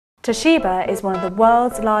TOSHIBA is one of the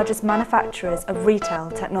world's largest manufacturers of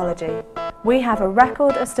retail technology. We have a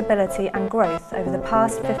record of stability and growth over the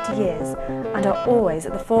past 50 years and are always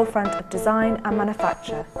at the forefront of design and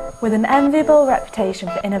manufacture, with an enviable reputation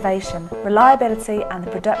for innovation, reliability and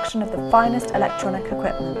the production of the finest electronic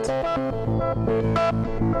equipment.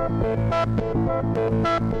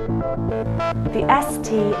 The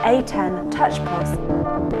ST-A10 TouchPOS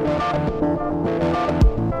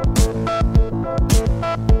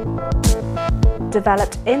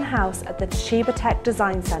Developed in-house at the TOSHIBA TEC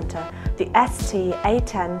Design Centre, the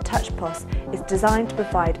ST-A10 TouchPOS is designed to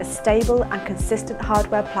provide a stable and consistent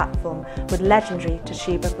hardware platform with legendary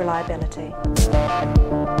TOSHIBA reliability.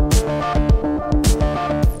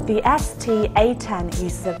 The ST-A10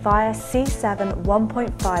 uses a VIA C7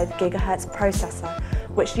 1.5 GHz processor,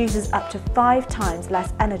 which uses up to 5 times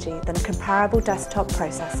less energy than a comparable desktop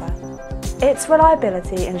processor. Its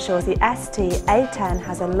reliability ensures the ST-A10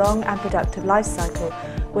 has a long and productive life cycle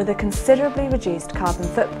with a considerably reduced carbon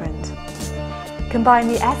footprint. Combine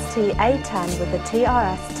the ST-A10 with the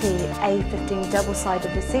ST-A15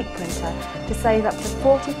 double-sided receipt printer to save up to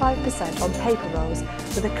 45% on paper rolls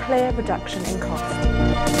with a clear reduction in cost.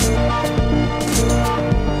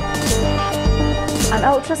 An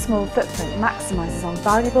ultra-small footprint maximises on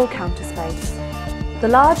valuable counter space. The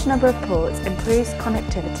large number of ports improves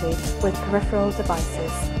connectivity with peripheral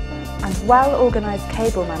devices, and well-organised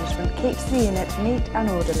cable management keeps the unit neat and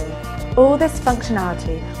orderly. All this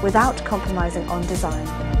functionality without compromising on design.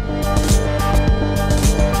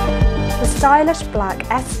 The stylish black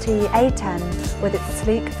ST-A10 with its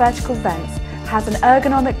sleek vertical vents has an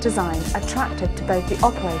ergonomic design attractive to both the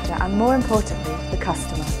operator and, more importantly, the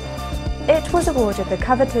customer. It was awarded the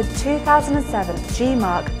coveted 2007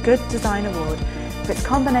 G-Mark Good Design Award for its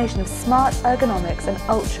combination of smart ergonomics and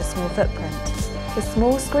ultra-small footprint. The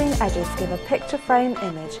small screen edges give a picture frame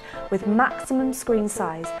image with maximum screen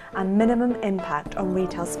size and minimum impact on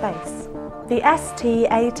retail space. The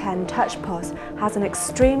ST-A10 TouchPOS has an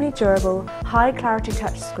extremely durable, high-clarity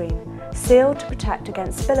touchscreen, sealed to protect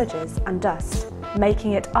against spillages and dust,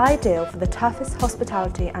 making it ideal for the toughest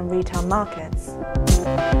hospitality and retail markets.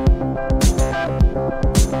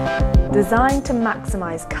 Designed to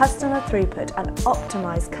maximise customer throughput and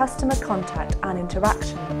optimise customer contact and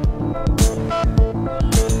interaction.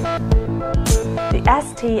 The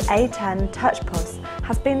ST-A10 TouchPOS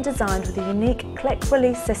has been designed with a unique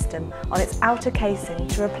click-release system on its outer casing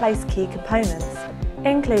to replace key components,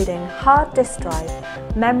 including hard disk drive,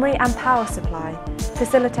 memory and power supply,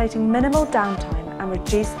 facilitating minimal downtime and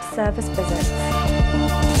reduced service visits.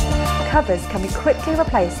 Covers can be quickly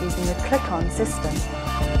replaced using the click-on system.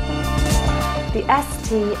 The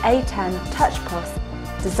ST-A10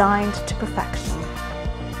 TouchPOS, designed to perfection,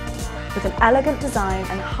 with an elegant design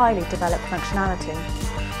and highly developed functionality.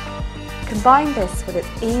 Combine this with its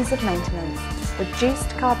ease of maintenance, reduced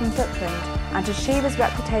carbon footprint and TOSHIBA's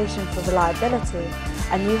reputation for reliability,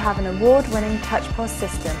 and you have an award-winning TouchPOS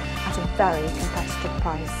system at a very competitive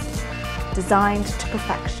price. Designed to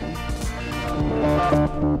perfection.